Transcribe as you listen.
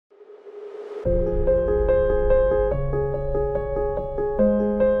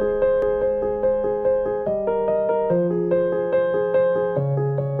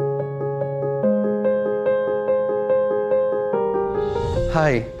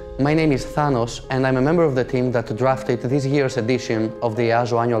My name is Thanos, and I'm a member of the team that drafted this year's edition of the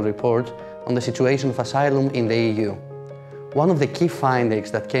EASO annual report on the situation of asylum in the EU. One of the key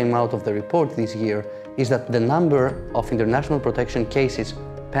findings that came out of the report this year is that the number of international protection cases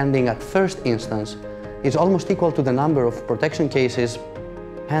pending at first instance is almost equal to the number of protection cases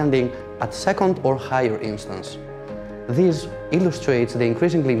pending at second or higher instance. This illustrates the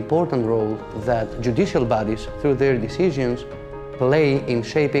increasingly important role that judicial bodies, through their decisions, play in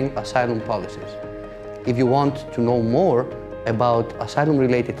shaping asylum policies. If you want to know more about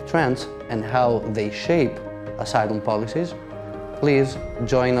asylum-related trends and how they shape asylum policies, please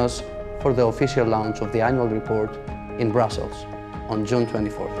join us for the official launch of the annual report in Brussels on June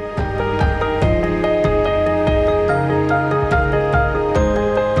 24th.